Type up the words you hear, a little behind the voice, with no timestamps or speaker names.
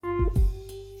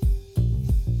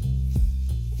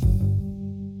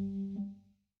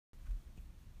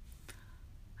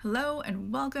Hello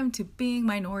and welcome to Being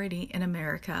Minority in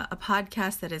America, a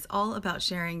podcast that is all about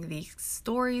sharing the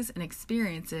stories and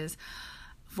experiences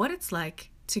of what it's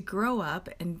like to grow up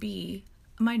and be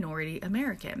a minority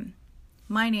American.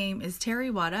 My name is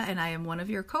Terry Wada and I am one of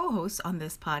your co-hosts on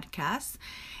this podcast.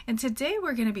 And today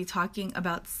we're going to be talking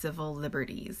about civil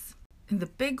liberties. And the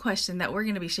big question that we're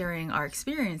going to be sharing our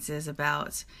experiences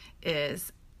about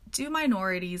is, do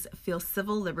minorities feel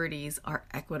civil liberties are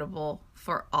equitable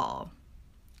for all?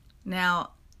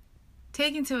 Now,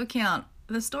 take into account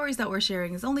the stories that we're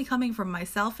sharing is only coming from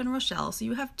myself and Rochelle, so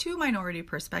you have two minority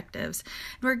perspectives.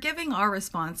 And we're giving our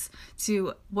response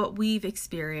to what we've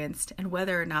experienced and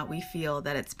whether or not we feel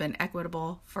that it's been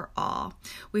equitable for all.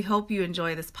 We hope you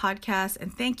enjoy this podcast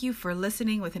and thank you for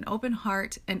listening with an open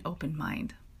heart and open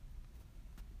mind.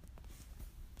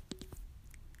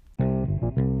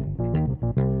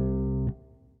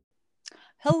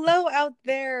 Hello out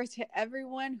there to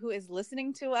everyone who is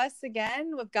listening to us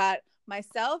again. We've got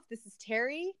myself, this is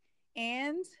Terry,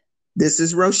 and this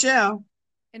is Rochelle.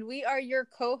 And we are your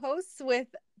co-hosts with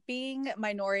Being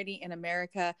Minority in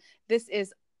America. This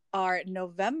is our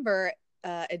November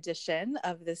edition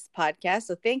of this podcast.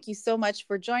 So thank you so much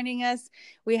for joining us.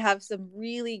 We have some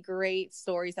really great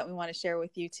stories that we want to share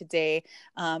with you today.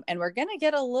 And we're going to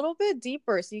get a little bit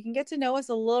deeper so you can get to know us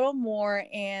a little more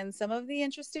and some of the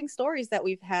interesting stories that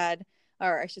we've had,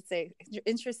 or I should say,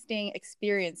 interesting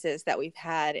experiences that we've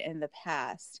had in the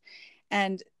past.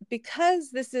 And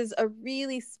because this is a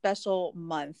really special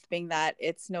month, being that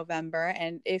it's November,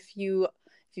 and if you've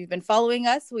been following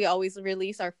us, we always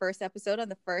release our first episode on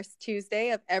the first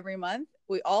Tuesday of every month.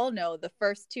 We all know the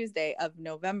first Tuesday of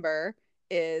November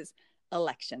is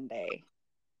Election Day.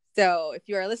 So if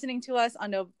you are listening to us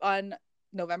on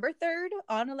November 3rd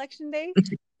on Election Day,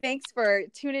 thanks for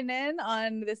tuning in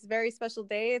on this very special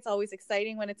day. It's always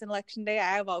exciting when it's an Election Day.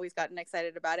 I have always gotten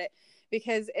excited about it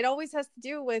because it always has to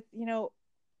do with,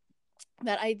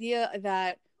 that idea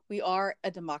that we are a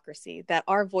democracy, that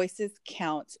our voices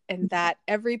count, and that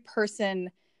every person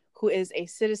who is a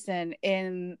citizen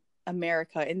in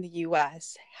America, in the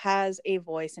US, has a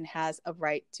voice and has a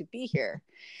right to be here.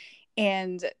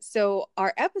 And so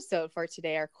our episode for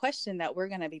today, our question that we're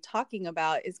going to be talking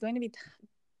about is going to be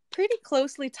pretty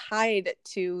closely tied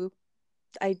to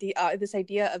this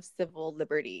idea of civil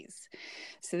liberties.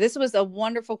 So this was a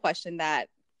wonderful question that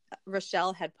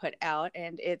Rochelle had put out,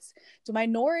 and it's, do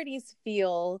minorities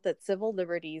feel that civil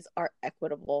liberties are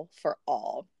equitable for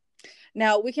all?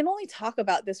 Now, we can only talk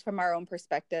about this from our own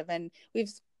perspective, and we've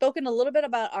spoken a little bit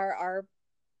about our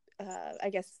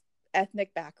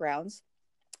ethnic backgrounds.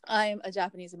 I'm a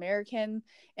Japanese American,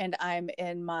 and I'm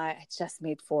in I just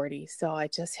made 40, so I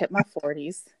just hit my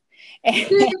 40s.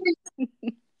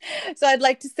 So I'd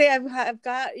like to say I've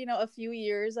got, a few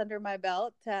years under my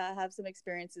belt to have some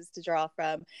experiences to draw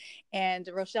from. And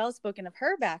Rochelle's spoken of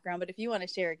her background, but if you want to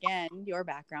share again your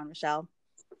background, Rochelle.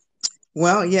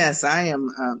 Well, yes, I am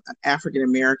an African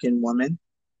American woman,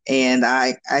 and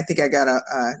I think I got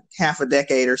a half a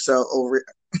decade or so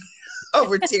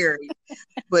over Terry.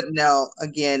 But no,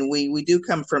 again, we do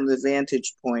come from the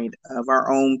vantage point of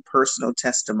our own personal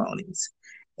testimonies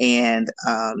and,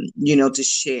 to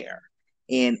share.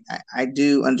 And I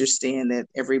do understand that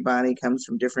everybody comes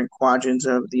from different quadrants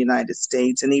of the United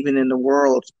States and even in the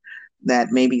world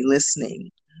that may be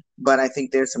listening. But I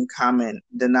think there's some common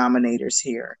denominators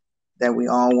here that we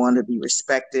all want to be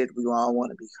respected. We all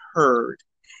want to be heard.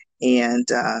 And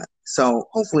so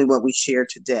hopefully what we share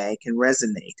today can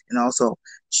resonate and also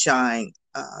shine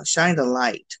the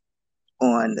light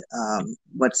on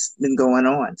what's been going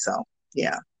on. So,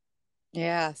 yeah.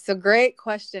 Yeah. So great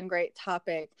question. Great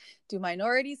topic. Do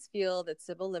minorities feel that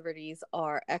civil liberties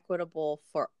are equitable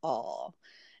for all?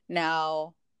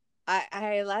 Now,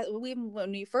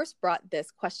 when you first brought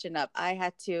this question up,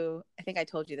 I think I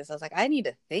told you this. I was like, I need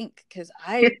to think because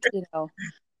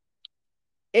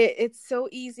it's so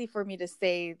easy for me to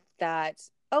say that,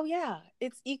 oh yeah,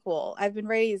 it's equal. I've been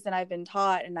raised and I've been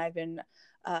taught and I've been,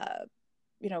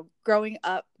 growing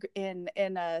up in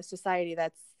a society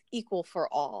that's equal for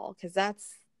all, because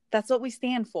that's what we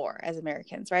stand for as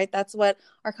Americans, right? That's what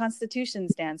our Constitution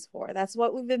stands for. That's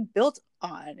what we've been built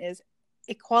on, is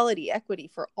equality,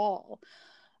 equity for all.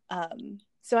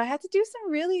 So I had to do some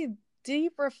really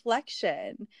deep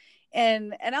reflection,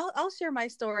 and I'll share my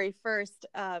story first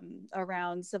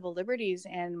around civil liberties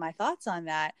and my thoughts on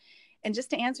that. And just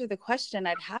to answer the question,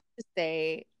 I'd have to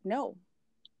say no,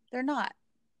 they're not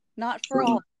for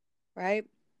all, right?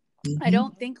 I Mm-hmm.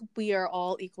 don't think we are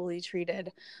all equally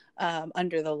treated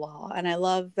under the law. And I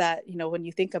love that, when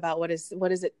you think about what does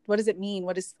it mean?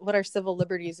 What are civil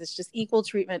liberties? It's just equal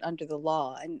treatment under the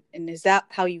law. And is that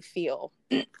how you feel?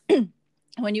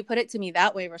 When you put it to me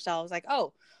that way, Rochelle, I was like,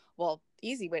 oh, well,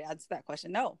 easy way to answer that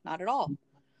question. No, not at all.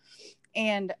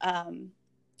 And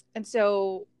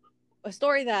so a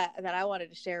story that I wanted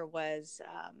to share was,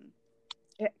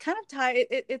 it kind of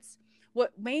it's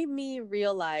what made me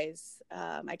realize,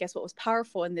 I guess what was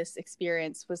powerful in this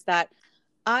experience was that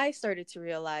I started to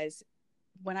realize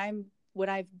when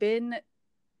I've been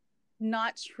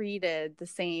not treated the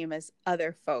same as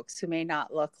other folks who may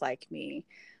not look like me,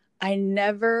 I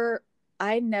never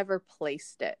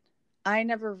placed it. I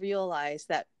never realized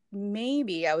that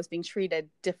maybe I was being treated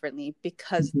differently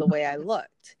because of the way I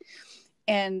looked.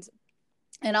 And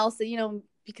also,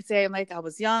 you could say I'm like, I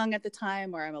was young at the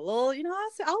time, or I'm a little,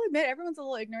 I'll admit everyone's a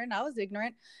little ignorant. I was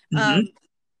ignorant. Mm-hmm.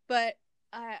 But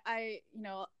I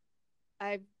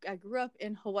grew up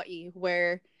in Hawaii,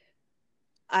 where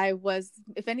I was,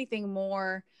 if anything,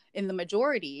 more in the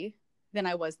majority than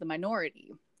I was the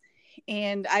minority.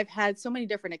 And I've had so many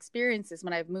different experiences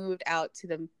when I've moved out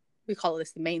to we call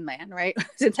this the mainland, right?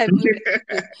 Since I've moved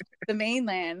to the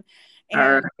mainland.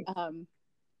 And,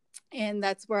 and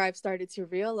that's where I've started to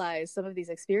realize some of these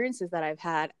experiences that I've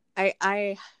had.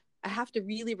 I have to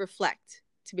really reflect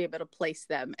to be able to place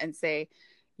them and say,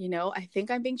 I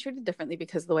think I'm being treated differently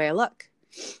because of the way I look.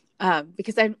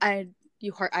 Because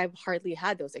I've hardly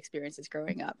had those experiences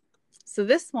growing up. So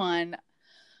this one,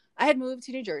 I had moved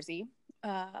to New Jersey,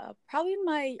 probably in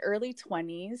my early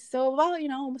 20s. So about,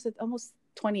 almost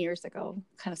 20 years ago.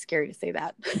 Kind of scary to say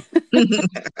that.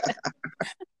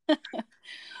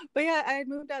 But yeah, I had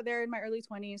moved out there in my early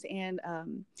 20s, and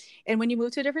when you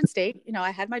move to a different state,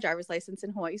 I had my driver's license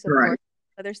in Hawaii, so of course,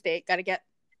 another state, got to get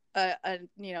a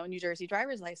New Jersey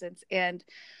driver's license, and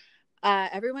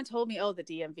everyone told me, oh, the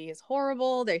DMV is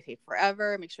horrible, they take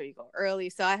forever, make sure you go early.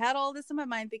 So I had all this in my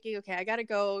mind, thinking, okay, I gotta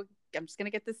go. I'm just gonna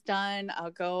get this done.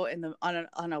 I'll go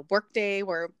on a work day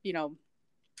where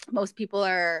most people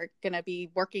are gonna be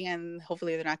working, and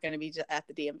hopefully they're not gonna be at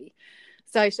the DMV.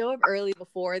 So I show up early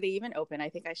before they even open. I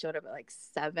think I showed up at like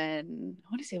 7. I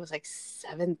want to say it was like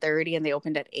 7:30, and they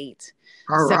opened at 8.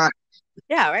 All right.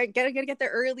 Yeah, right. Gotta get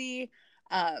there early.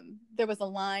 There was a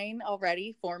line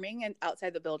already forming and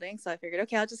outside the building, so I figured,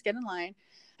 okay, I'll just get in line.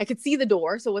 I could see the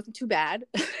door, so it wasn't too bad.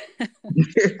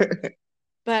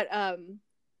 But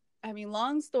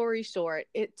long story short,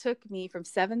 it took me from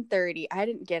 7:30. I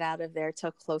didn't get out of there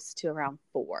till close to around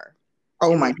 4.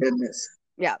 Oh my goodness.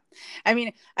 Yeah.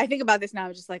 I think about this now.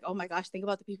 I'm just like, oh my gosh, think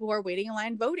about the people who are waiting in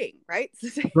line voting, right?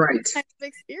 Right. Kind of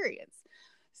experience.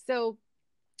 So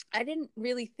I didn't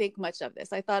really think much of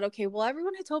this. I thought, okay, well,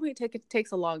 everyone had told me it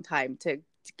takes a long time to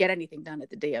get anything done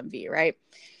at the DMV, right?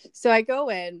 So I go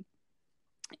in,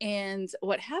 and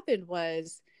what happened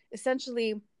was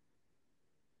essentially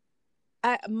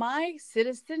my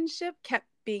citizenship kept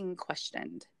being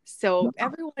questioned. So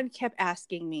everyone kept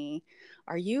asking me,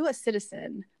 are you a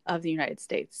citizen of the United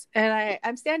States? And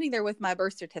I'm standing there with my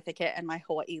birth certificate and my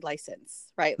Hawaii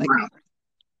license, right? Like,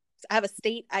 I have a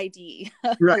state ID,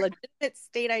 right. A legitimate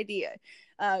state ID,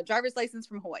 driver's license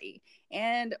from Hawaii,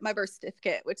 and my birth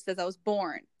certificate, which says I was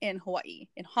born in Hawaii,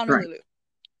 in Honolulu.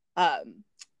 Right.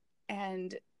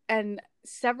 And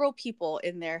several people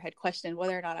in there had questioned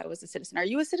whether or not I was a citizen. Are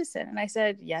you a citizen? And I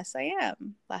said, yes, I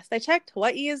am. Last I checked,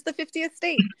 Hawaii is the 50th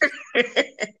state.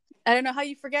 I don't know how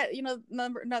you forget,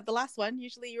 not the last one.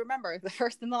 Usually you remember the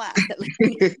first and the last.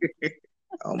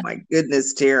 Oh my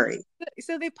goodness, Terry.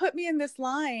 So they put me in this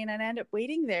line, and I ended up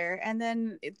waiting there. And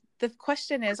then the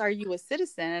question is, are you a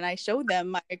citizen? And I showed them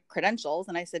my credentials,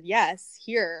 and I said, yes,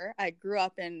 here. I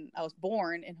was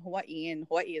born in Hawaii, and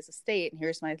Hawaii is a state, and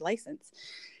here's my license.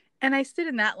 And I stood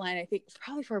in that line, I think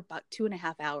probably for about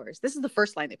 2.5 hours. This is the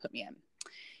first line they put me in.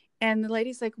 And the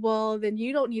lady's like, well, then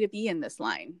you don't need to be in this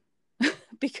line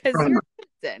because you're a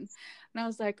citizen. And I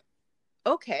was like,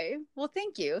 okay, well,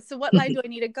 thank you. So what line do I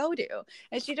need to go to?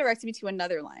 And she directed me to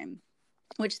another line,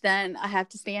 which then I have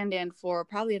to stand in for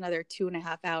probably another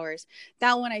 2.5 hours.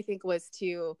 That one, I think, was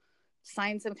to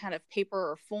sign some kind of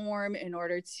paper or form in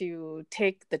order to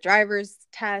take the driver's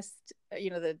test,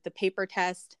 the paper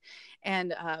test.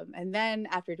 And then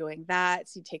after doing that,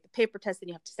 so you take the paper test, and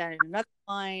you have to stand in another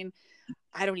line.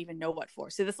 I don't even know what for.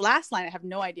 So this last line, I have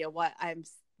no idea what I'm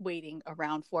waiting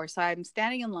around for. So I'm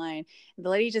standing in line, and the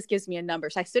lady just gives me a number.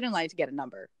 So I stood in line to get a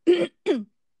number. And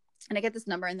I get this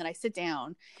number, and then I sit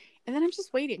down, And then I'm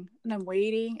just waiting, and I'm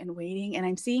waiting and waiting, and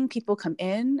I'm seeing people come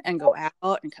in and go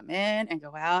out and come in and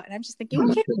go out. And I'm just thinking, Oh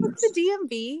my okay, well, it's goodness. the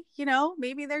DMV, you know,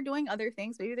 maybe they're doing other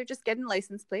things. Maybe they're just getting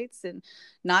license plates and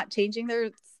not changing their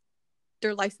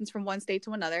license from one state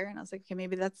to another. And I was like, okay,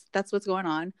 maybe that's what's going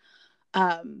on.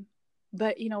 Um,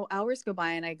 but you know, hours go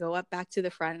by and I go up back to the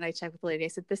front and I check with the lady. I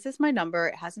said, this is my number.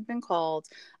 It hasn't been called.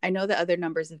 I know that other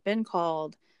numbers have been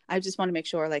called. I just want to make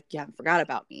sure like you haven't forgot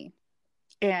about me.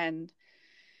 And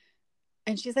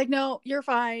she's like, no, you're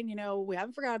fine. You know, we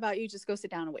haven't forgot about you. Just go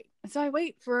sit down and wait. And so I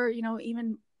wait for, you know,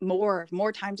 even more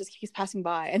time just keeps passing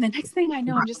by. And the next thing I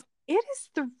know, I'm just, it is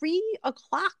 3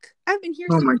 o'clock. I've been here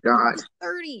Oh since my God.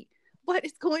 30. What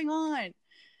is going on?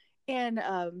 And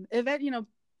event, you know,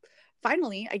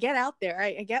 finally I get out there,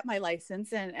 I get my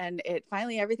license, and it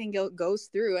finally everything goes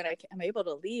through, and I'm able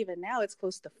to leave. And now it's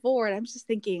close to 4, and I'm just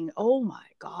thinking, oh my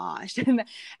gosh. And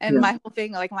Yeah. my whole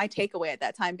thing, like my takeaway at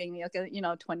that time being like a, you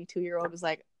know, 22-year-old was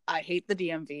like, I hate the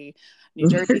DMV. New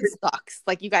Jersey sucks.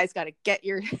 Like, you guys got to get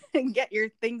your get your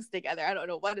things together. I don't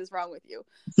know what is wrong with you.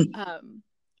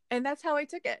 And that's how I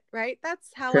took it, right?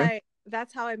 Okay.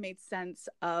 That's how I made sense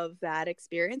of that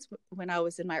experience when I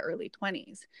was in my early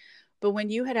 20s. But when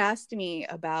you had asked me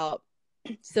about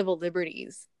civil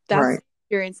liberties, that's Right. the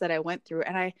experience that I went through.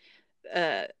 And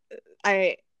uh,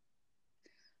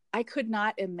 I could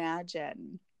not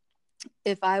imagine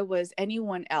if I was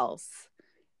anyone else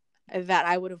that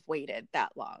I would have waited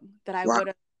that long, that I Wow. would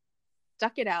have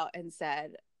stuck it out and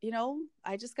said, you know,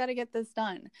 I just got to get this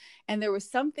done. And there was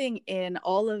something in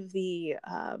all of the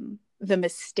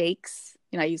mistakes,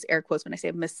 you know, I use air quotes when I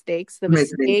say mistakes, the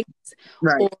Amazing. mistakes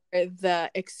Right. or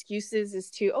the excuses as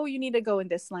to, oh, you need to go in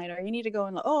this line, or you need to go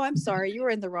in, oh, I'm sorry, you were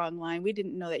in the wrong line. We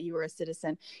didn't know that you were a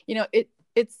citizen. You know,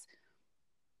 it's,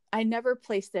 I never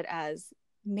placed it as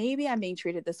maybe I'm being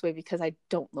treated this way because I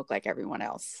don't look like everyone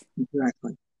else.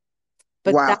 Exactly.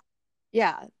 But Wow.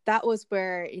 that was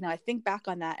where, you know, I think back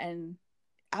on that, and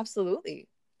absolutely,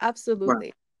 Wow.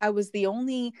 absolutely. I was the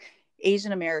only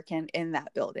Asian American in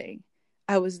that building.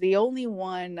 I was the only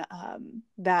one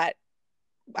that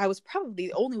I was probably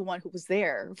the only one who was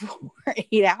there for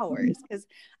 8 hours, because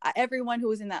everyone who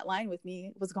was in that line with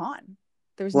me was gone.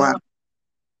 There was no Wow. one.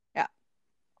 Yeah.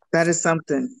 That is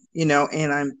something, you know,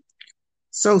 and I'm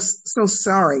so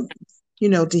sorry, you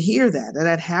know, to hear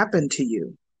that happened to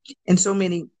you. And so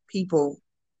many people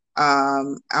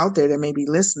out there that may be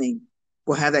listening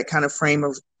will have that kind of frame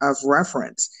of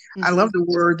reference. I Mm-hmm. love the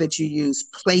word that you use,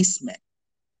 placement,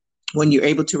 when you're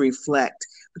able to reflect,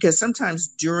 because sometimes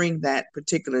during that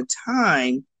particular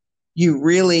time, you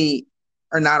really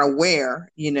are not aware,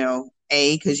 you know,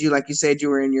 because you, like you said, you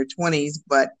were in your 20s,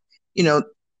 but, you know,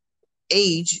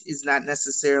 age is not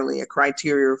necessarily a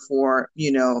criteria for,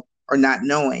 you know, or not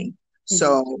knowing. Mm-hmm.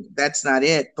 So that's not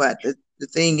it. But the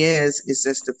thing is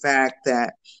just the fact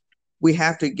that we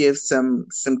have to give some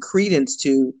credence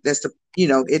to that's the, you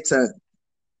know, it's a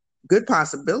good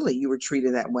possibility you were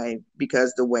treated that way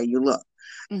because the way you look.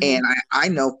 Mm-hmm. And I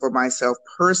know for myself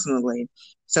personally,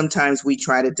 sometimes we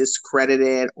try to discredit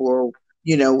it, or,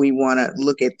 you know, we want to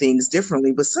look at things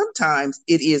differently, but sometimes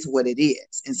it is what it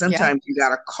is. And Yeah. sometimes you got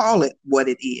to call it what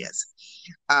it is,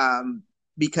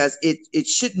 because it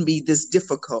shouldn't be this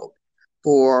difficult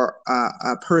for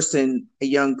a person, a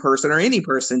young person, or any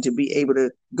person to be able to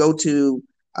go to,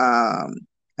 um,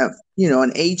 you know,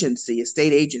 an agency, a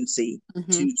state agency,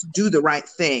 Mm-hmm. to do the right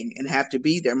thing and have to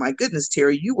be there. My goodness,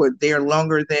 Terry, you were there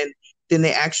longer than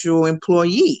the actual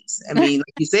employees. I mean,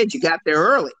 like you said, you got there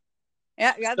early.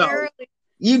 Yeah, got So there early.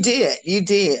 you did,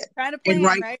 Trying to and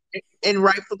plan, right?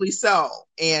 rightfully so.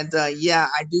 And yeah,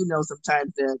 I do know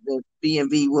sometimes the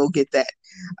BMV will get that.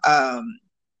 Um,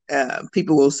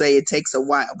 People will say it takes a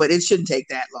while, but it shouldn't take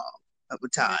that long of a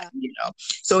time, Yeah. you know.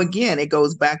 So again, it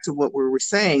goes back to what we were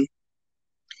saying: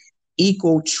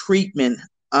 equal treatment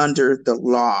under the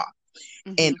law.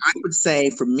 And Mm-hmm. I would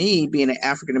say, for me, being an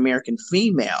African American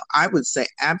female, I would say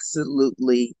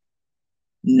absolutely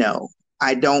no.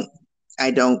 I don't.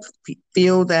 I don't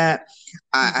feel that.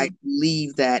 Mm-hmm. I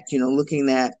believe that, you know, looking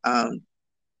at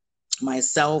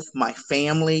myself, my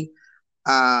family,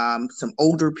 some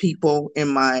older people in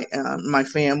my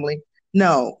family.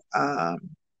 No,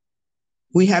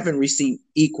 we haven't received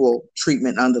equal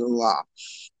treatment under the law.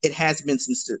 It has been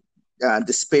some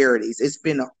disparities. It's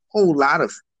been a whole lot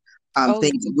of Oh,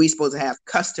 things that we're supposed to have,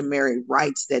 customary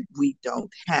rights that we don't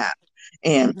have.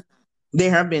 And mm-hmm.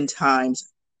 there have been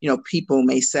times, you know, people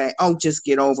may say, oh, just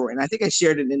get over it. And I think I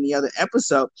shared it in the other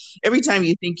episode. Every time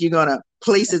you think you're going to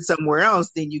place it somewhere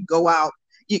else, then you go out,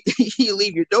 you, you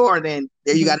leave your door, then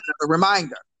there you Mm-hmm. got another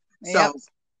reminder. So, Yep.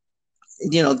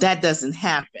 you know, that doesn't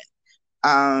happen.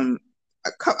 Um,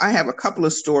 I have a couple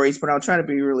of stories, but I'll try to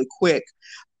be really quick.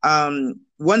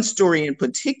 One story in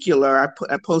particular,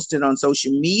 I posted on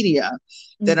social media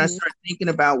that I Mm-hmm. started thinking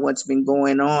about what's been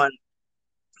going on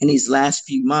in these last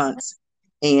few months.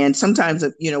 And sometimes,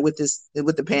 with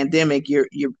the pandemic,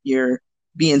 you're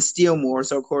being still more,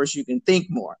 so of course you can think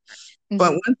more.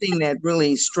 But Mm-hmm. one thing that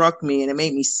really struck me and it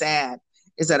made me sad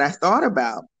is that I thought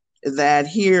about that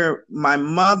here, my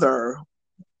mother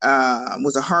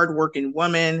was a hardworking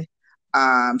woman.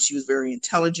 She was very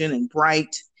intelligent and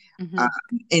bright. Mm-hmm. Um,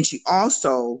 and she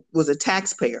also was a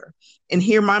taxpayer. And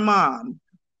here, my mom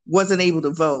wasn't able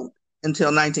to vote until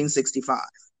 1965.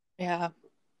 Yeah.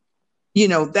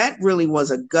 That really was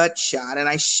a gut shot. And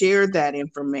I shared that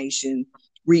information,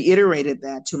 reiterated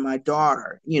that to my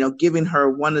daughter, giving her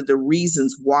one of the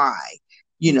reasons why,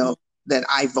 Mm-hmm. that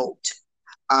I vote.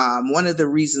 One of the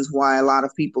reasons why a lot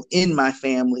of people in my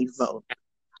family vote.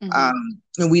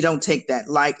 Mm-hmm. And we don't take that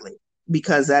lightly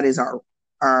because that is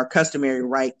our customary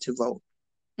right to vote.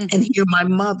 And Mm-hmm. here my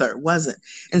mother wasn't.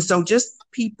 And so just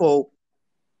people,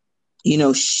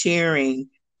 sharing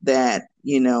that,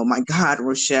 my God,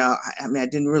 Rochelle, I mean, I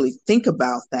didn't really think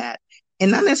about that.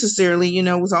 And not necessarily,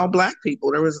 it was all Black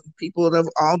people. There was people of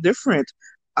all different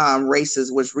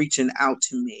races was reaching out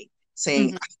to me saying,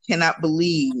 Mm-hmm. I cannot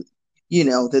believe,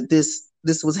 that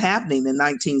this was happening in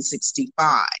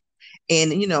 1965.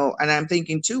 And, and I'm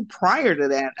thinking too, prior to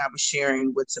that, I was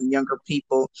sharing with some younger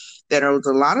people that there was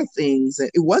a lot of things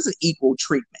that it wasn't equal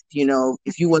treatment.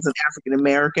 If you wasn't African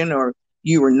American or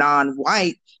you were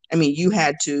non-white, I mean, you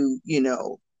had to,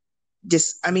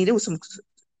 I mean, there was some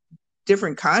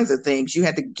different kinds of things. You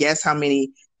had to guess how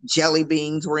many jelly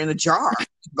beans were in a jar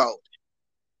to vote.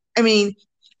 I mean,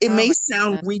 it Oh may my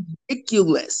sound goodness.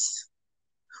 ridiculous,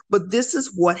 but this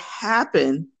is what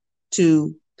happened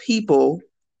to people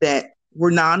that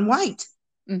were non-white.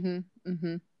 Mm-hmm.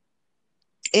 Mm-hmm.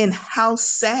 And how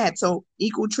sad. So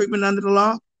equal treatment under the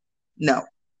law? No.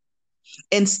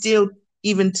 And still,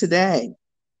 even today,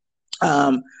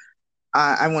 um,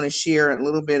 I want to share a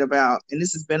little bit about, and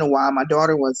this has been a while. My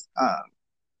daughter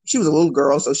she was a little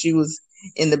girl, so she was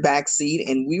in the back seat,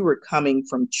 and we were coming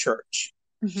from church.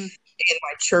 Mm-hmm. In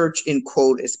my church, in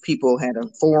quote, as people had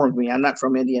informed me, I'm not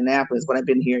from Indianapolis, but I've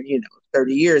been here,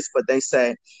 30 years. But they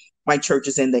say my church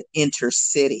is in the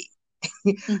intercity.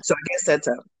 So I guess that's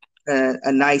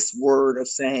a nice word of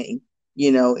saying,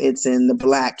 it's in the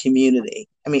Black community.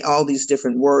 I mean, all these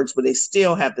different words, but they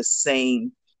still have the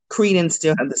same credence,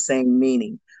 still have the same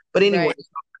meaning. But anyway, Right.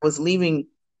 I was leaving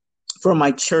from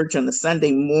my church on the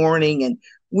Sunday morning, and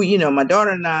my daughter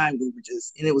and I, we were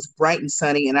just, and it was bright and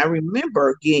sunny. And I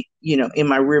remember, in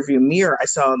my rearview mirror, I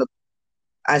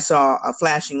saw a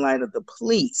flashing light of the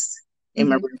police in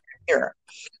my Mm-hmm. rearview mirror.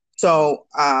 So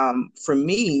for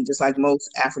me, just like most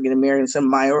African Americans, some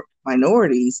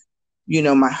minorities,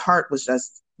 my heart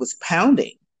was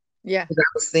pounding Yeah. because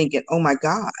I was thinking, oh my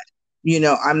God,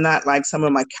 I'm not like some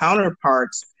of my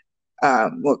counterparts,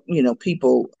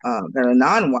 people that are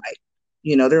non-white.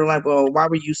 They're like, well, why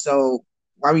were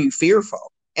you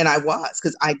fearful? And I was,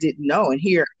 because I didn't know. And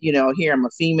here I'm a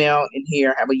female, and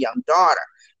here I have a young daughter,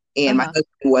 and my Uh-huh.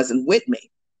 husband wasn't with me,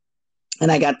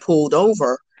 and I got pulled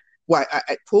over. Well,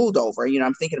 I pulled over.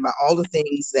 I'm thinking about all the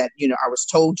things that I was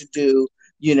told to do.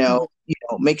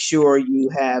 Mm-hmm. Make sure you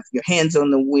have your hands on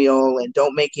the wheel and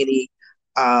don't make any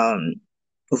um,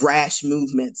 rash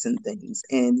movements and things.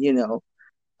 And a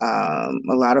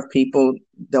lot of people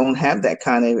don't have that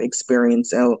kind of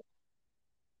experience.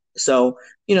 So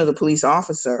the police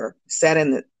officer sat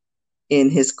in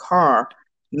his car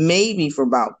maybe for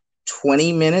about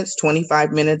 20 minutes,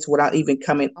 25 minutes without even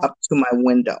coming up to my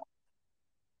window.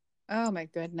 Oh my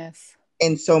goodness.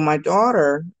 And so my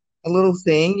daughter, a little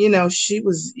thing, she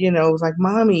was, was like,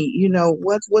 Mommy,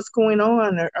 what's going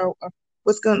on, or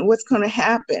what's going to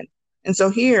happen? And so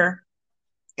here,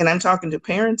 and I'm talking to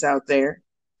parents out there,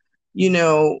 you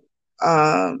know,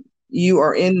 you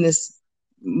are in this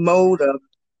mode of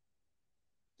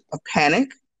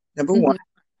panic. Number one.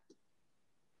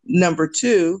 Mm-hmm. Number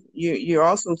two, you're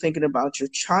also thinking about your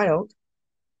child.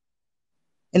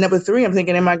 And number three, I'm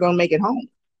thinking, am I going to make it home?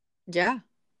 Yeah.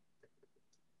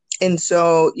 And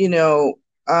so,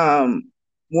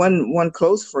 one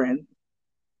close friend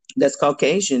that's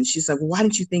Caucasian, she said, well, why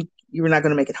didn't you think you were not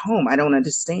going to make it home? I don't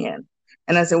understand.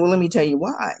 And I said, well, let me tell you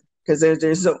why. Because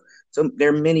there's there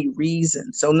are many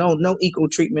reasons. So no equal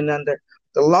treatment under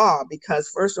the law. Because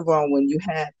first of all, when you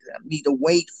had me to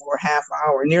wait for a half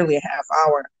hour, nearly a half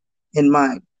hour, in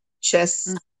my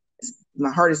chest,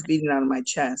 my heart is beating out of my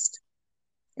chest.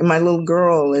 And my little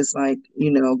girl is like,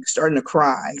 starting to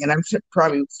cry. And I'm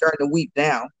probably starting to weep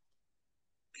now.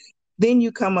 Then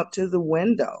you come up to the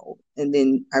window, and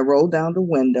then I roll down the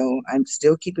window. I'm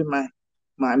still keeping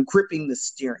I'm gripping the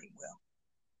steering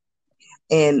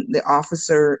wheel. And the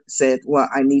officer said, well,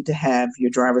 I need to have your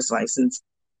driver's license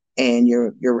and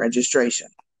your registration.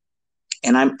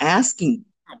 And I'm asking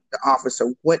the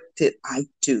officer, what did I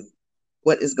do?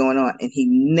 What is going on? And he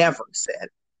never said.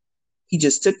 He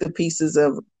just took the pieces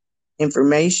of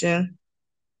information,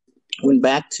 went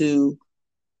back to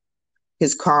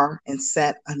his car, and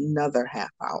sat another half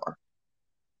hour.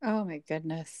 Oh my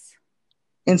goodness.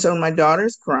 And so my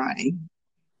daughter's crying.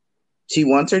 She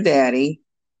wants her daddy.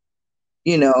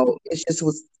 It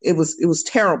was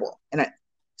terrible. And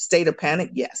state of panic,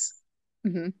 yes.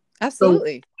 Mm-hmm.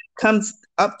 Absolutely. So comes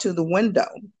up to the window.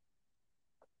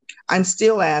 I'm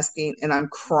still asking, and I'm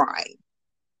crying.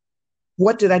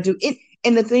 What did I do?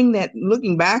 And the thing that,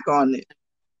 looking back on it,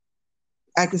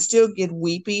 I can still get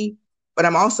weepy, but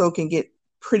I'm also can get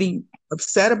pretty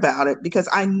upset about it because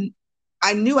I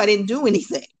knew I didn't do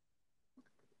anything.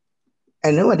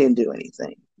 I knew I didn't do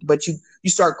anything, but you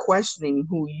start questioning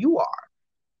who you are.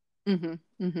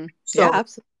 Mm-hmm. Mm-hmm. So, yeah,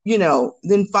 absolutely.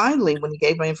 Then finally, when he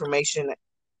gave my information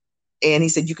and he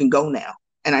said, you can go now.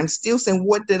 And I'm still saying,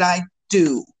 what did I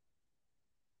do?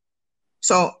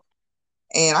 So,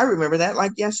 and I remember that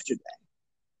like yesterday.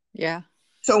 Yeah.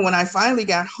 So when I finally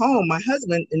got home, my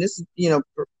husband, and this is,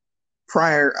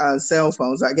 prior cell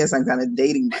phones, I guess I'm kind of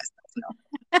dating myself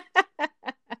now.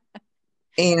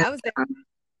 And,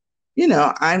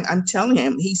 I'm telling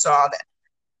him, he saw that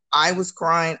I was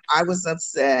crying, I was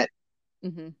upset,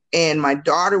 mm-hmm. and my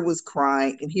daughter was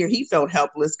crying, and here he felt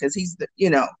helpless because he's the,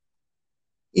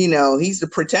 he's the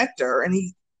protector,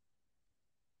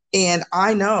 and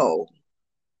I know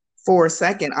for a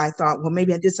second, I thought, well,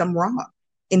 maybe I did something wrong.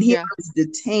 And here I was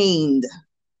detained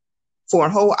for a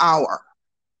whole hour.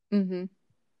 Mm-hmm.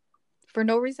 For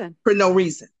no reason. For no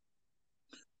reason.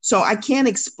 So I can't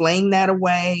explain that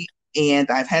away. And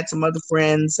I've had some other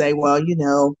friends say, well,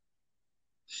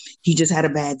 he just had a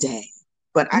bad day.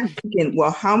 But I'm thinking,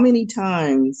 well, how many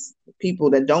times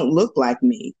people that don't look like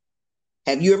me,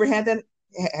 have you ever had that?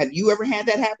 Have you ever had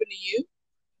that happen to you?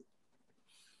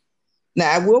 Now,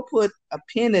 I will put a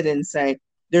pin in it and say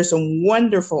there's some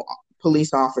wonderful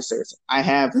police officers. I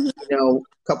have, a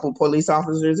couple police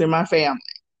officers in my family.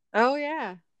 Oh,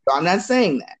 yeah. So I'm not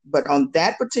saying that. But on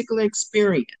that particular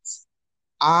experience,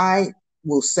 I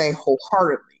will say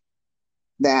wholeheartedly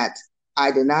that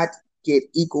I did not get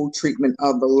equal treatment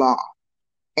of the law.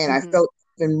 And I felt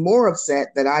even more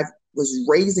upset that I was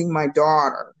raising my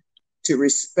daughter to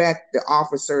respect the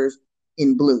officers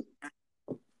in blue.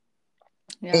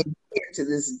 Yeah. And here to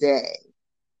this day,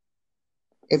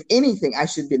 if anything, I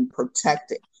should have been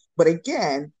protected. But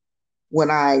again, when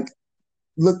I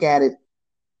look at it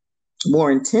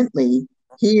more intently,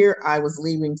 here I was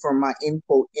leaving from my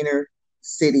inner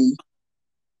city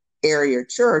area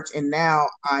church, and now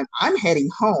I'm heading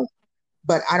home.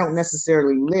 But I don't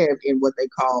necessarily live in what they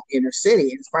call inner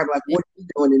city. And it's probably like, what are you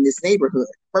doing in this neighborhood,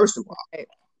 first of all? Right.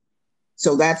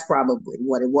 So that's probably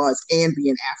what it was, and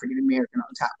being African American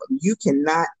on top of it. You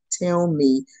cannot tell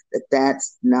me that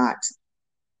that's not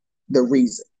the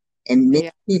reason. And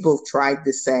many people tried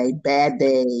to say bad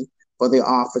day for the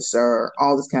officer,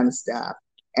 all this kind of stuff.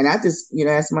 And I just,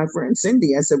 asked my friend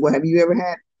Cindy, I said, well, have you ever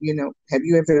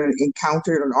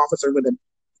encountered an officer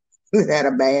who had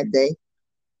a bad day?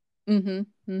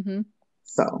 Mm-hmm. Mm-hmm.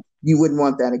 So you wouldn't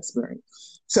want that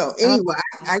experience. So anyway,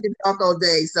 I can talk all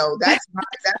day. So that's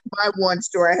my one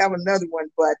story. I have another one,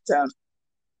 but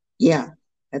yeah,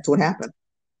 that's what happened.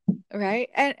 Right.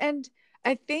 And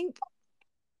I think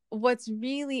what's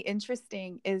really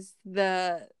interesting is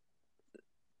the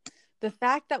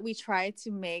fact that we try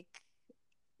to make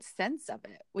sense of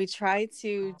it. We try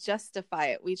to justify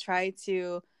it. We try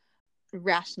to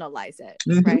rationalize it,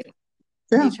 right?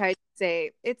 Yeah. You try to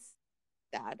say it's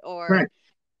bad or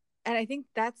and I think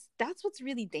that's what's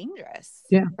really dangerous.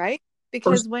 Yeah. Right?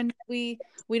 Because when we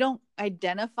don't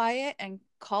identify it and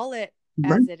call it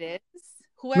as it is,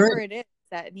 whoever it is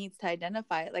that needs to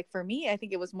identify it. Like for me, I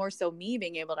think it was more so me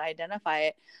being able to identify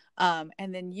it.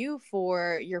 And then you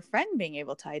for your friend being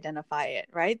able to identify it,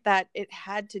 right? That it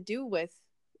had to do with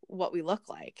what we look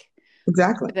like.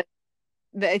 Exactly.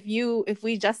 That if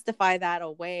we justify that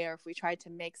away, or if we try to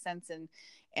make sense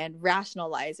and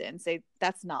rationalize it and say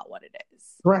that's not what it is.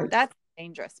 Right. That's the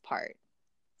dangerous part.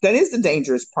 That is the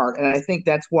dangerous part. And I think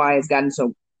that's why it's gotten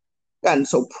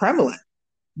so prevalent,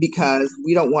 because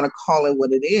we don't want to call it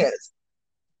what it is.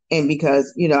 And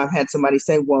because, I've had somebody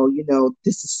say, well,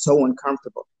 this is so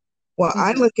uncomfortable. Well,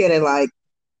 I look at it like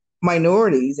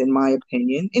minorities, in my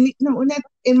opinion, and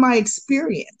in my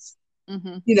experience,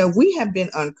 Mm-hmm. We have been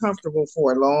uncomfortable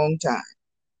for a long time.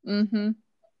 Mm-hmm.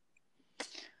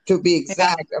 To be Yeah.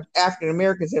 exact, African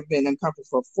Americans have been uncomfortable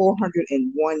for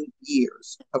 401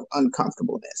 years of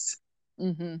uncomfortableness.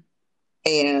 Mm-hmm.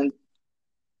 And,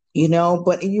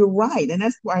 but you're right. And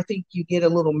that's why I think you get a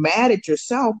little mad at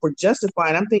yourself for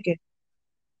justifying. I'm thinking,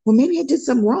 well, maybe I did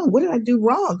something wrong. What did I do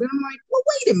wrong? And I'm like, well,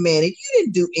 wait a minute. You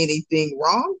didn't do anything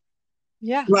wrong.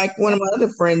 Yeah. Like one Yeah. of my other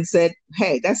friends said,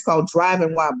 hey, that's called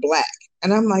driving while black.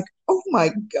 And I'm like, oh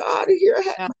my God, here I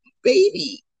had Yeah. my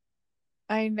baby.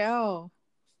 I know.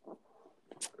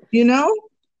 You know,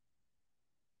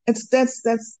 that's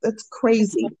It's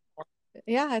crazy. horrible.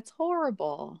 Yeah, it's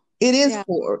horrible. It is Yeah.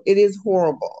 it is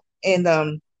horrible. And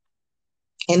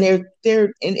they're and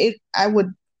it I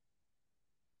would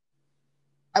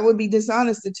be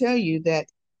dishonest to tell you that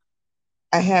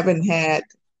I haven't had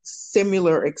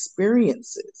similar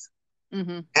experiences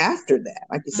Mm-hmm. after that.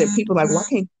 Like you said, people are like, why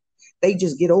can't they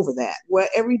just get over that? Well,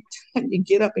 every time you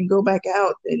get up and go back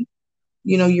out and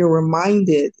you're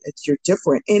reminded that you're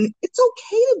different. And it's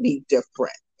okay to be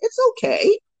different. It's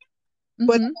okay.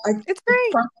 But Mm-hmm. It's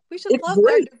great. We should it's love our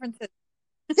great. differences.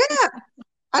 Yeah.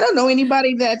 I don't know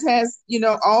anybody that has,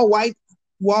 all white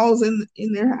walls in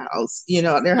their house,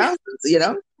 their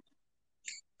houses.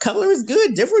 Color is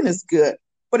good, different is good.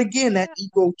 But again, that Yeah.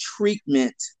 equal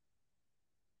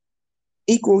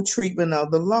treatment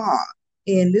of the law.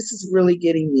 And this is really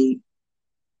getting me,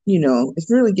 it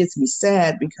really gets me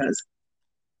sad because,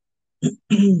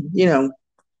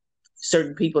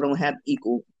 certain people don't have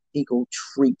equal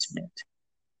treatment.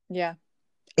 Yeah.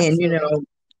 And, Absolutely.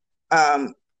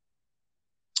 um,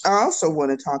 I also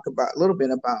want to talk about a little bit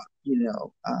about,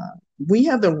 we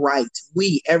have the right,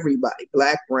 everybody,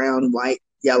 black, brown, white,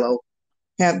 yellow,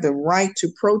 have the right to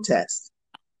protest,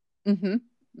 Mm-hmm.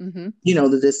 Mm-hmm.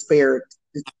 the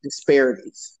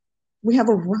disparities. We have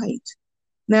a right.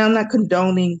 Now, I'm not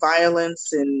condoning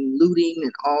violence and looting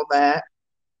and all that,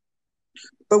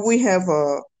 but we have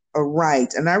a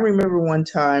right. And I remember one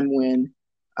time when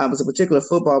I was a particular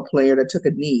football player that took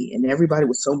a knee, and everybody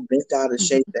was so bent out of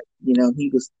shape that,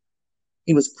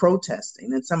 he was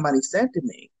protesting. And somebody said to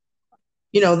me,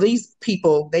 these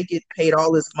people, they get paid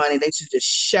all this money. They should just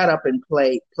shut up and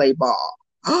play ball.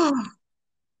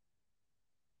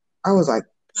 I was like,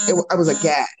 I was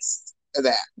aghast at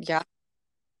that. Yeah.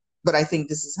 But I think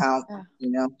this is how,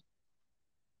 Yeah.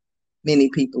 many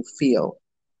people feel.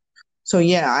 So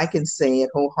yeah, I can say it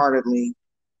wholeheartedly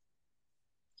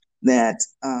that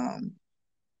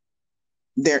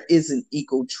there isn't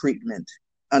equal treatment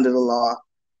under the law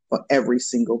for every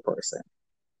single person.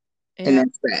 And Yeah.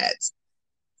 that's sad.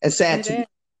 It's sad It to me. is.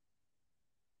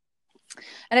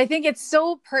 And I think it's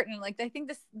so pertinent. Like I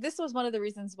think this was one of the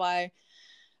reasons why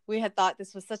we had thought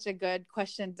this was such a good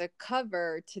question to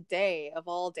cover today of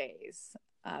all days,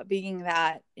 being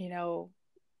that,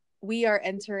 we are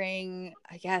entering,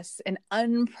 I guess, an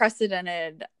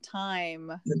unprecedented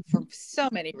time for so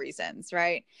many reasons,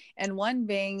 right? And one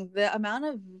being the amount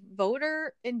of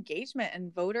voter engagement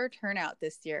and voter turnout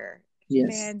this year.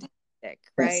 Yes. Fantastic,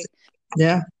 right?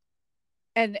 Yeah.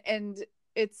 And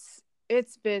it's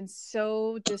been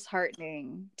so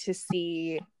disheartening to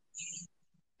see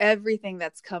everything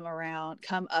that's come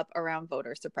up around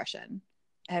voter suppression.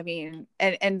 I mean,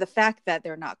 and the fact that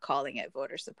they're not calling it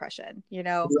voter suppression,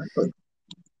 Exactly.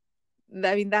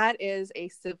 I mean, that is a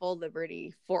civil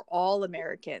liberty for all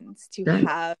Americans to Right.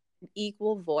 have an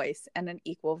equal voice and an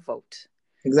equal vote.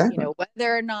 Exactly.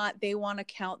 Whether or not they want to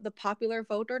count the popular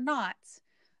vote or not,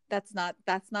 that's not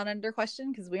under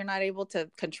question because we're not able to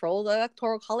control the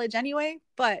Electoral College anyway.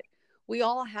 But we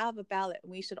all have a ballot,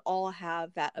 and we should all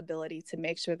have that ability to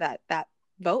make sure that that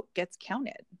vote gets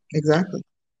counted. Exactly.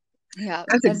 Yeah,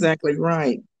 That's exactly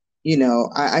right.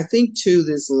 I think too,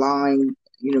 this line,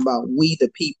 about we the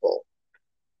people,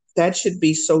 that should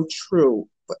be so true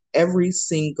for every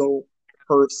single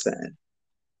person.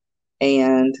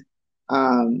 And,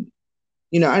 I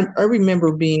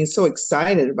remember being so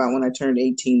excited about when I turned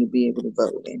 18 to be able to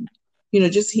vote. And,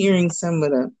 just hearing some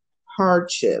of the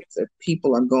hardships that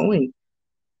people are going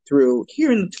through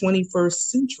here in the 21st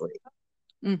century,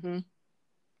 mm-hmm.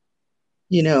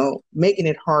 Making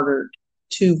it harder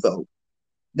to vote,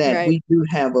 that Right. we do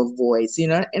have a voice,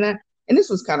 and this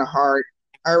was kind of hard.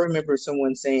 I remember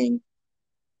someone saying,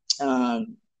 not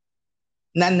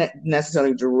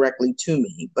necessarily directly to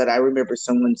me, but I remember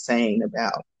someone saying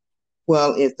about,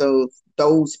 well, if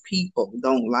those people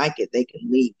don't like it, they can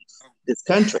leave this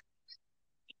country.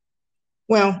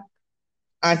 Well,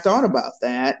 I thought about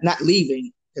that, not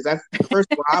leaving, because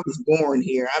first of all, I was born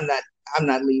here. I'm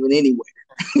not leaving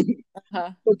anywhere.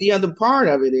 Uh-huh. But the other part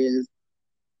of it is,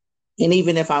 And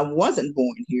even if I wasn't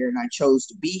born here and I chose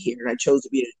to be here, and I chose to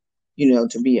be,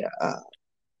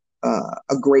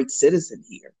 a great citizen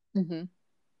here, Mm-hmm.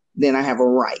 then I have a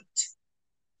right.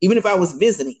 Even if I was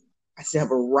visiting, I still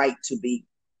have a right to be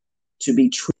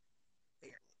treated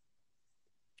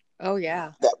Oh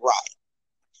yeah. that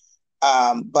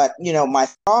right. But my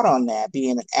thought on that,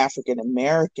 being an African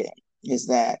American, is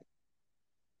that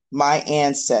my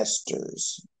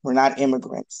ancestors were not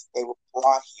immigrants. They were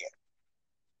brought here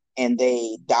and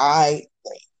they died,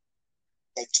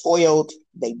 they toiled,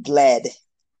 they bled.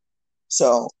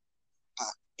 So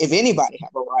if anybody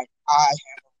have a right, I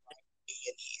have a right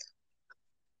being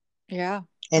Yeah,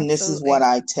 here. And this is what absolutely.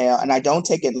 I tell, and I don't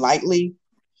take it lightly.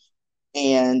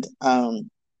 And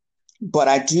but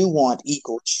I do want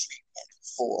equal treatment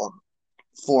for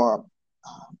for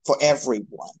for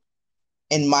everyone.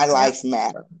 And my Yep. life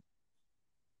matter.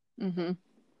 Mm-hmm.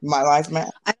 My life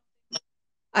matter. I,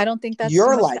 I don't think that's too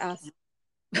Your much life. to ask.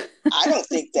 I don't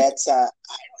think that's to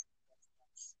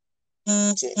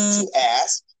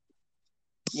ask.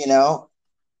 You know,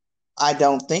 I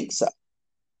don't think so.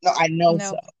 No, I know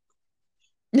so.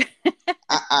 No.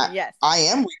 I I, Yes. I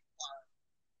am,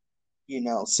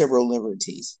 civil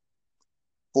liberties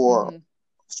for Mm-hmm.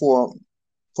 for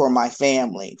for my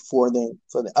family, for the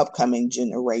upcoming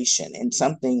generation, and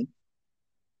something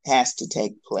has to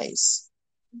take place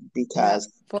Yeah.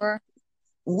 because For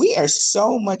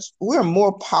we're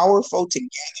more powerful together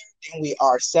than we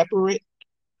are separate.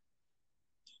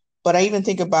 But I even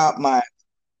think about my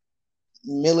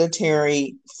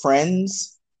military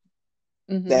friends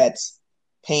mm-hmm. that's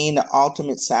paying the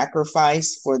ultimate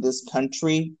sacrifice for this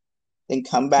country, then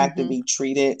come back to Mm-hmm. be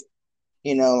treated,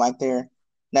 like they're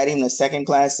not even a second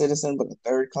class citizen, but a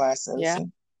third class Yeah,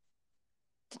 citizen.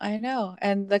 I know.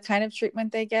 And the kind of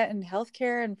treatment they get in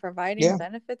healthcare and providing Yeah,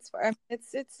 benefits for, I mean,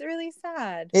 it's really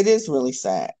sad. it is really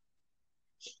sad.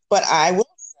 But I will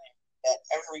say that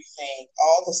everything,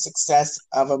 all the success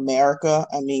of America,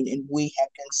 I mean, and we have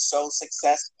been so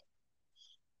successful,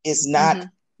 is not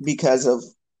Mm-hmm. because of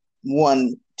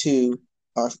one, two,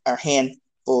 or a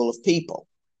handful of people.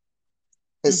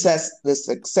 Mm-hmm. The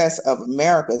success of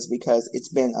America is because it's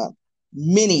been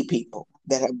many people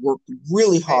that have worked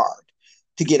really Right. hard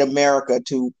to get America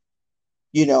to,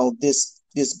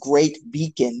 this great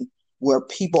beacon where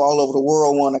people all over the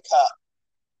world want to come.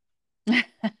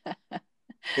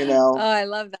 You Oh, know, I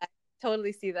love that.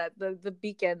 Totally see that. The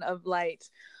beacon of light.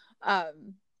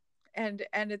 Um, and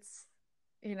it's,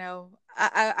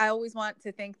 I always want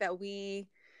to think that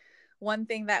one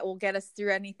thing that will get us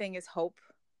through anything is hope.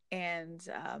 And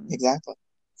exactly,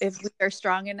 if we are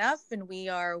strong enough and we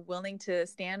are willing to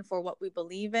stand for what we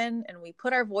believe in and we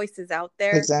put our voices out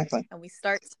there exactly, and we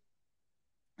start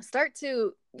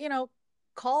to,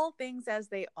 call things as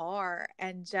they are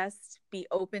and just be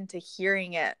open to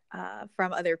hearing it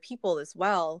from other people as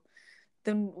well,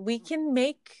 then we can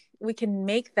make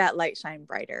that light shine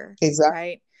brighter, exactly.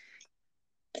 right?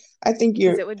 I think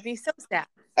Because you're. it would be so sad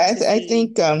to I see.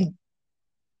 think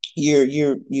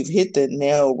you've hit the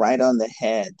nail right on the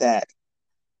head. That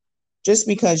just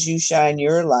because you shine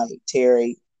your light,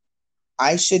 Terry,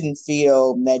 I shouldn't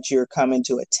feel that you're coming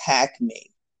to attack me.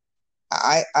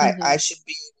 I Mm-hmm. should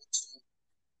be able to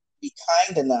be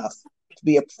kind enough to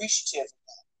be appreciative.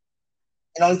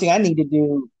 And the only thing I need to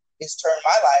do is turn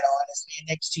my light on and stand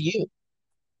next to you.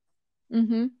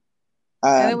 Mm-hmm. And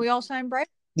then Um, we all shine bright,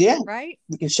 yeah, right?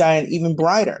 we can shine even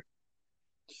brighter.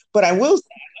 But I will say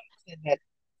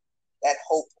that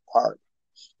hope part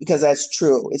because that's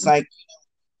true. It's like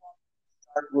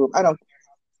our group. I don't care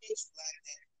how pitch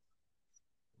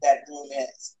black that room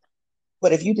is,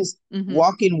 but if you just Mm-hmm.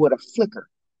 walk in with a flicker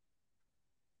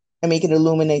and make it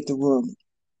illuminate the room.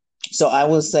 So I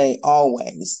will say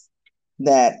always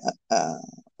that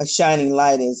a shining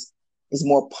light is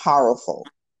more powerful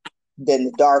than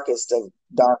the Mm-hmm. darkest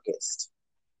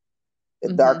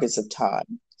of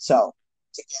time. So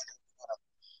together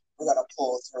we're gonna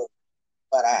pull through.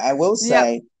 But I will Yep.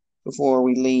 say before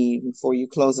we leave, before you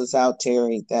close us out,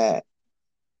 Terry, that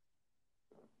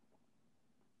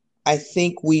I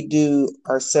think we do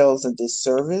ourselves a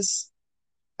disservice.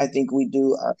 I think we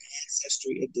do our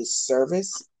ancestry a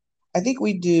disservice. I think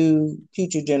we do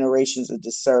future generations a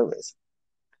disservice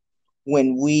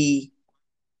when we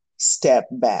step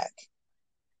back,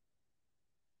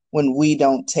 when we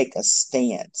don't take a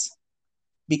stance.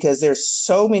 Because there's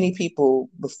so many people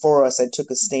before us that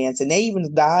took a stance and they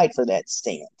even died for that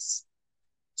stance.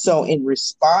 So Mm-hmm. in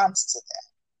response to that,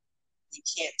 we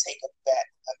can't take a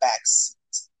back seat.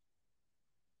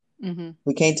 Mm-hmm.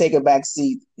 We can't take a back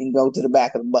seat and go to the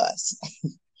back of the bus.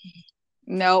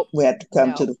 Nope. We had to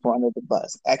come to No. the front of the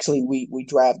bus. Actually, we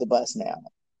drive the bus now,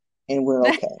 and we're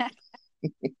okay.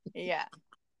 Yeah.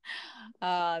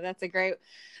 That's a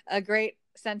great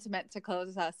sentiment to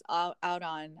close us out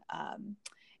on.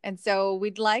 And so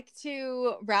we'd like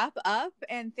to wrap up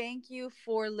and thank you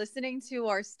for listening to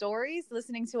our stories,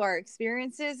 listening to our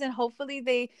experiences, and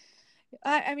hopefully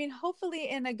hopefully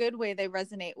in a good way, they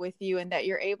resonate with you and that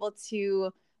you're able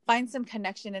to find some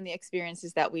connection in the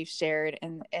experiences that we've shared.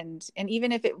 And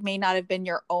even if it may not have been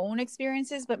your own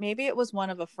experiences, but maybe it was one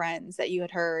of a friend's that you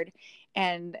had heard,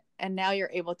 and now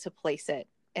you're able to place it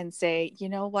and say, you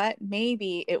know what,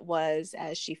 maybe it was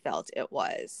as she felt it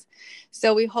was.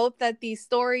 So we hope that these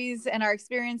stories and our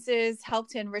experiences help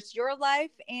to enrich your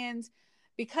life. And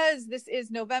because this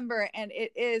is November and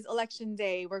it is election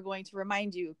day, we're going to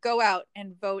remind you, go out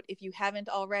and vote if you haven't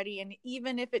already. And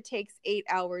even if it takes 8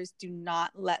 hours, do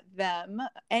not let them,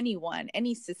 anyone,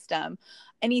 any system,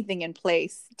 anything in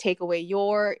place, take away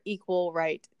your equal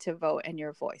right to vote and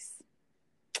your voice.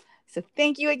 So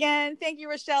thank you again. Thank you,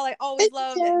 Rochelle. I always Thank you,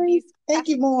 love Terry. these. Thank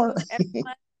you more.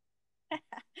 Everyone.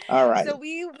 All right. So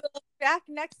we will be back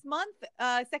next month,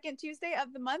 second Tuesday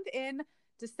of the month in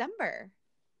December.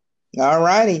 All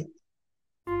righty.